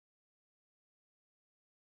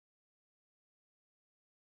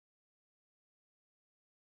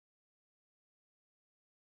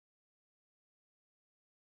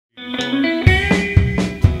Hi,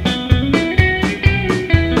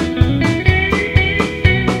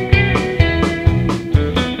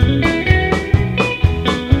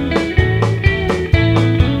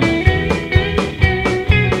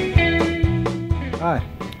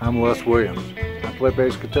 I'm Les Williams. I play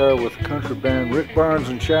bass guitar with the country band Rick Barnes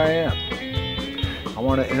Cheyenne. I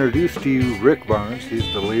want to introduce to you Rick Barnes.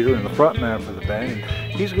 He's the leader and the frontman for the band.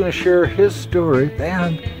 He's going to share his story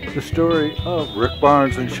and the story of Rick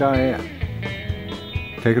Barnes Cheyenne.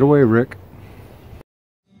 Take it away, Rick.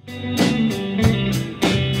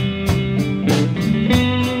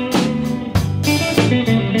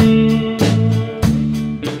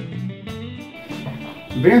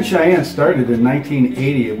 The band Cheyenne started in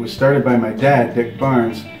 1980. It was started by my dad, Rick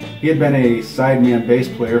Barnes. He had been a sideman bass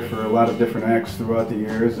player for a lot of different acts throughout the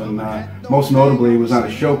years, and most notably he was on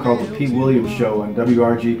a show called The Pete Williams Show on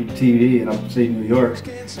WRGB-TV in upstate New York.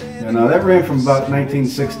 And that ran from about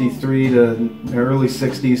 1963 to early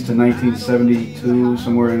 60s to 1972,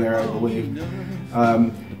 somewhere in there I believe.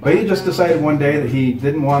 But he just decided one day that he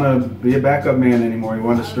didn't want to be a backup man anymore. He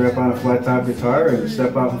wanted to strap on a flat top guitar and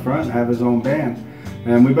step out in front and have his own band.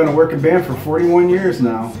 And we've been a working band for 41 years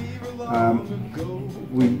now.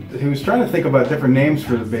 He was trying to think about different names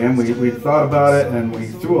for the band. We thought about it and we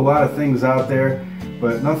threw a lot of things out there,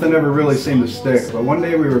 but nothing ever really seemed to stick. But one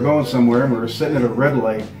day we were going somewhere and we were sitting at a red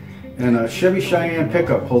light, and a Chevy Cheyenne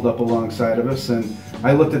pickup pulled up alongside of us, and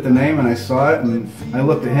I looked at the name and I saw it, and I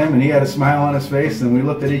looked at him and he had a smile on his face, and we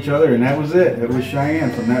looked at each other, and that was it. It was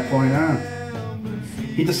Cheyenne from that point on.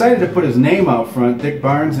 He decided to put his name out front, Rick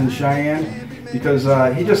Barnes Cheyenne, because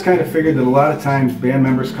he just kind of figured that a lot of times band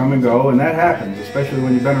members come and go, and that happens, especially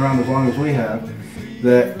when you've been around as long as we have,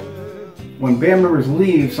 that when band members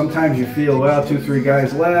leave, sometimes you feel, well, 2, 3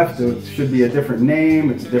 guys left, it should be a different name,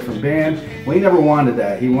 it's a different band. Well, he never wanted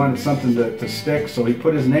that. He wanted something to stick, so he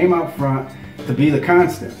put his name out front to be the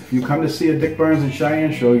constant. If you come to see a Rick Barnes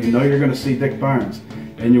Cheyenne show, you know you're going to see Rick Barnes,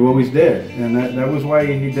 and you always did, and that was why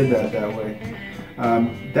he did that way.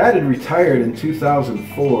 Dad had retired in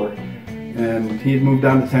 2004, and he had moved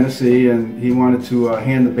down to Tennessee, and he wanted to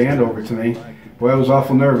hand the band over to me. Boy, I was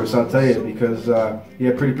awful nervous, I'll tell you, because he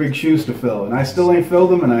had pretty big shoes to fill, and I still ain't filled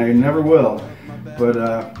them, and I never will. But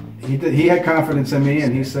he had confidence in me,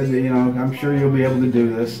 and he said, you know, I'm sure you'll be able to do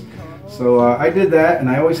this. So I did that, and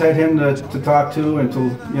I always had him to talk to and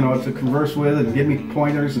to converse with and give me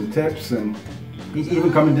pointers and tips, and he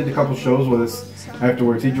even come and did a couple shows with us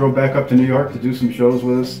afterwards. He drove back up to New York to do some shows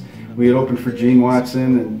with us. We had opened for Gene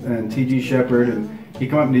Watson and T.G. Shepard, and he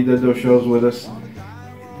came up and he did those shows with us.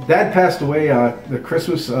 Dad passed away the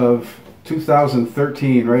Christmas of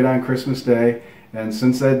 2013, right on Christmas Day, and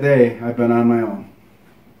since that day, I've been on my own.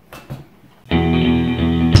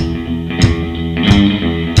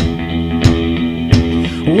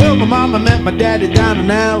 Well, my mama met my daddy down in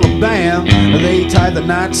Alabama. They tied the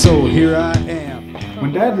knot, so here I am.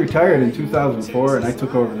 When Dad retired in 2004 and I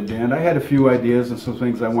took over the band, I had a few ideas and some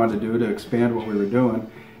things I wanted to do to expand what we were doing.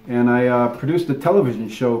 And I produced a television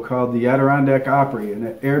show called the Adirondack Opry, and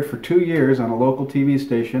it aired for 2 years on a local TV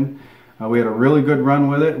station. We had a really good run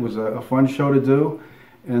with it. It was a fun show to do.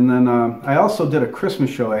 And then I also did a Christmas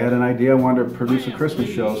show. I had an idea, I wanted to produce a Christmas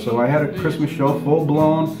show. So I had a Christmas show,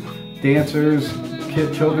 full-blown, dancers,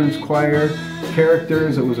 children's choir,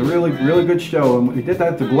 characters. It was a really good show, and we did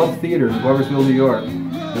that at the Glove Theater in Gloversville, New York,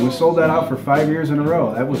 and we sold that out for 5 years in a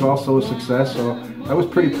row. That was also a success, so I was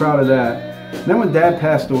pretty proud of that. And then when Dad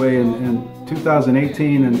passed away in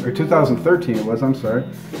 2018, or 2013 it was, I'm sorry,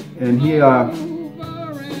 and he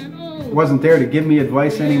wasn't there to give me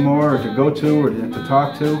advice anymore, or to go to, or to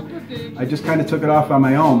talk to, I just kind of took it off on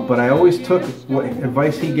my own. But I always took what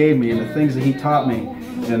advice he gave me and the things that he taught me,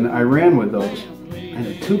 and I ran with those. And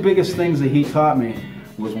the 2 biggest things that he taught me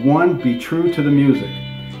was, 1, be true to the music.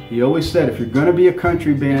 He always said, if you're going to be a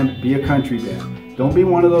country band, be a country band. Don't be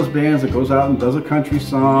one of those bands that goes out and does a country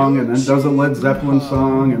song and then does a Led Zeppelin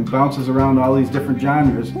song and bounces around all these different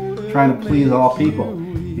genres trying to please all people.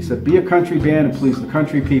 He said, be a country band and please the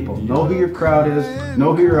country people. Know who your crowd is,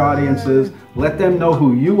 know who your audience is, let them know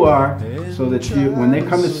who you are, so that when they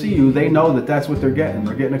come to see you, they know that that's what they're getting.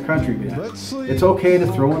 They're getting a country band. It's okay to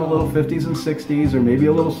throw in a little 50s and 60s, or maybe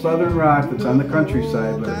a little southern rock that's on the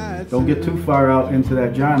countryside, but don't get too far out into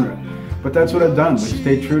that genre. But that's what I've done. We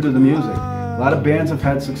stayed true to the music. A lot of bands have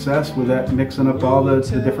had success with that, mixing up all the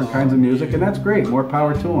different kinds of music, and that's great, more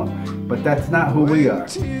power to them. But that's not who we are.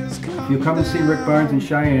 If you come and see Rick Barnes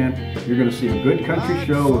Cheyenne, you're going to see a good country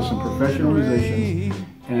show with some professional musicians,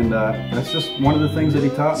 and that's just one of the things that he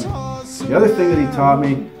taught me. The other thing that he taught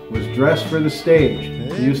me was dress for the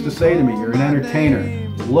stage. He used to say to me, you're an entertainer,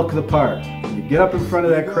 look the part. When you get up in front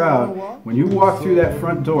of that crowd, when you walk through that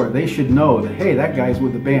front door, they should know that, hey, that guy's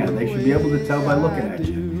with the band. They should be able to tell by looking at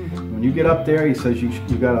you. When you get up there, he says you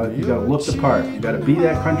gotta look the part. You gotta be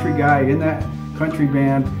that country guy in that country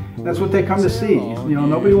band. That's what they come to see. You know,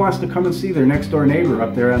 nobody wants to come and see their next door neighbor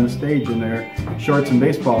up there on the stage in their shorts and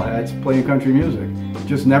baseball hats playing country music. It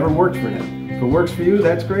just never worked for him. If it works for you,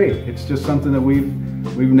 that's great. It's just something that we've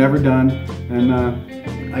never done, and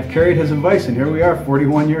I've carried his advice, and here we are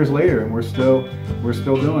 41 years later, and we're still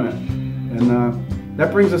doing it. And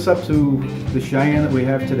that brings us up to the Cheyenne that we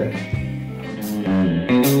have today.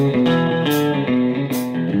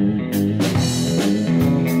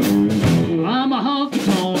 I'm a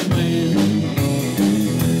honky-tonk man,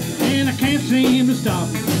 and I can't seem to stop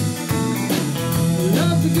it.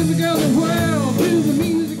 Love to give the girl the world, do the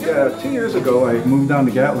music. 2 years ago, I moved down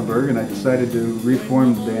to Gatlinburg, and I decided to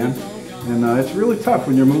reform the band. And it's really tough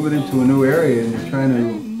when you're moving into a new area and you're trying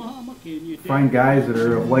to find guys that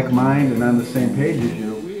are of like mind and on the same page as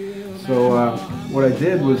you. So what I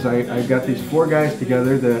did was I got these 4 guys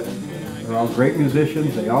together that are all great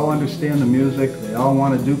musicians. They all understand the music. They all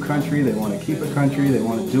want to do country. They want to keep it country. They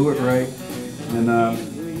want to do it right. And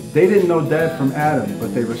they didn't know Dad from Adam,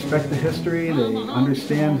 but they respect the history. They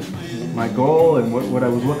understand my goal and what I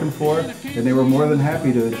was looking for, and they were more than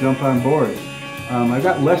happy to jump on board. I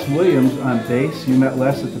got Les Williams on bass. You met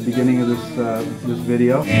Les at the beginning of this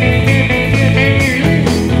video.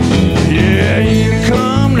 Yeah, you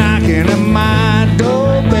come knocking at my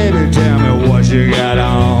door, baby. Tell me what you got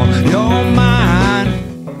on your mind.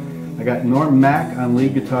 I got Norm Mack on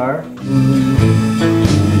lead guitar.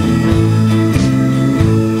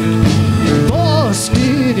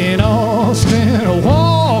 Busted in Austin,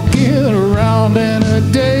 walking around in a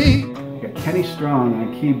day. I got Kenny Strong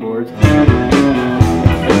on keyboards.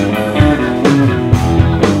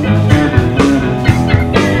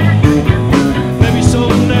 Maybe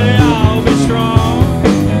someday I'll be strong.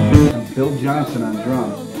 And Bill Johnson on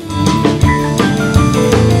drums.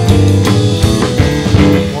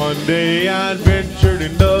 One day I ventured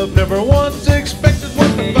in love, never once expected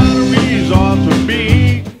what the batteries ought to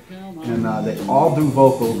be. And they all do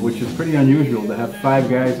vocals, which is pretty unusual to have 5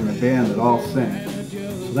 guys in a band that all sing.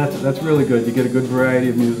 So that's really good. You get a good variety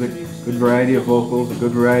of music, good variety of vocals, a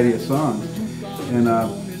good variety of songs. And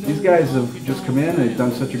these guys have just come in and they've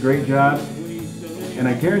done such a great job. And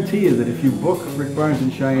I guarantee you that if you book Rick Barnes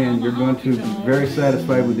and Cheyenne, you're going to be very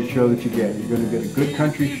satisfied with the show that you get. You're going to get a good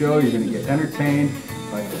country show. You're going to get entertained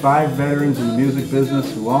by 5 veterans in the music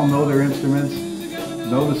business who all know their instruments,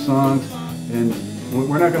 know the songs, and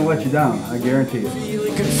we're not going to let you down, I guarantee you.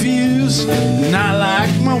 Feeling confused, not like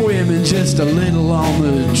my women, just a little on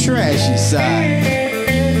the trashy side.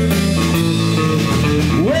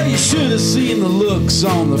 Well, you should have seen the looks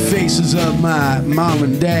on the faces of my mom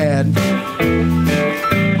and dad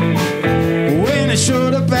when I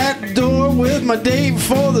showed up at the door with my date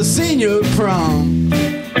for the senior prom.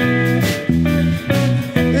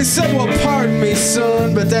 They said, well, pardon me,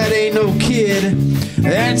 son, but that ain't no kid.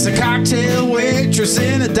 That's a cocktail waitress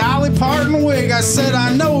in a Dolly Parton wig. I said,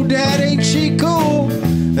 I know, Dad, ain't she cool?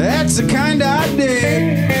 That's the kind I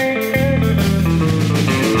dig.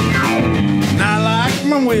 Not like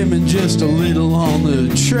my women, just a little on the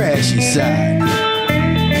trashy side.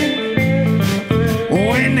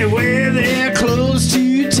 When they wear their clothes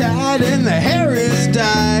too tight and the hair is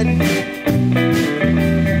dyed.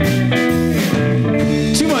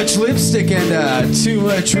 Too much lipstick and too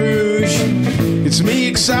much rouge. It's me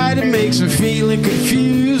excited, makes me feeling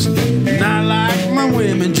confused. Not like my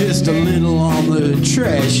women, just a little on the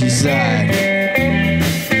trashy side.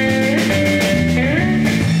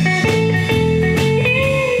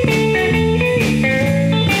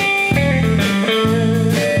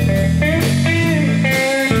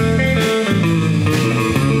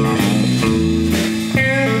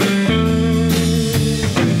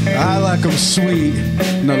 I like 'em sweet,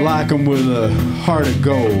 and I like 'em with a heart of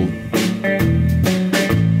gold.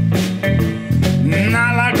 And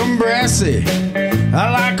I like 'em brassy, I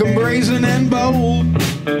like 'em brazen and bold.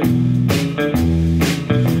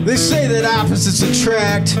 They say that opposites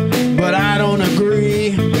attract, but I don't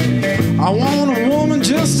agree. I want a woman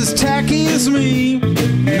just as tacky as me.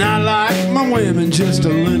 And I like my women just a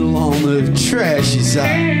little on the trashy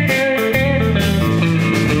side.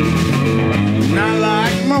 And I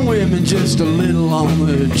like my women just a little on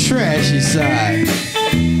the trashy side.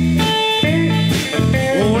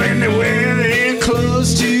 When they wear their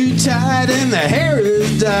clothes too tight and the hair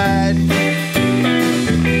is dyed.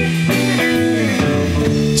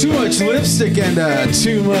 Too much lipstick and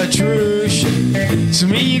too much rouge. To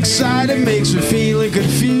me excited, makes me feeling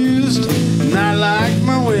confused. And I like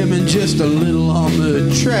my women women just a little on the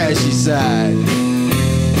trashy side.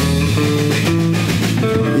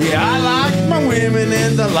 Yeah, I like my women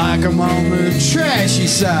and I like them on the trashy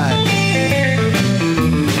side.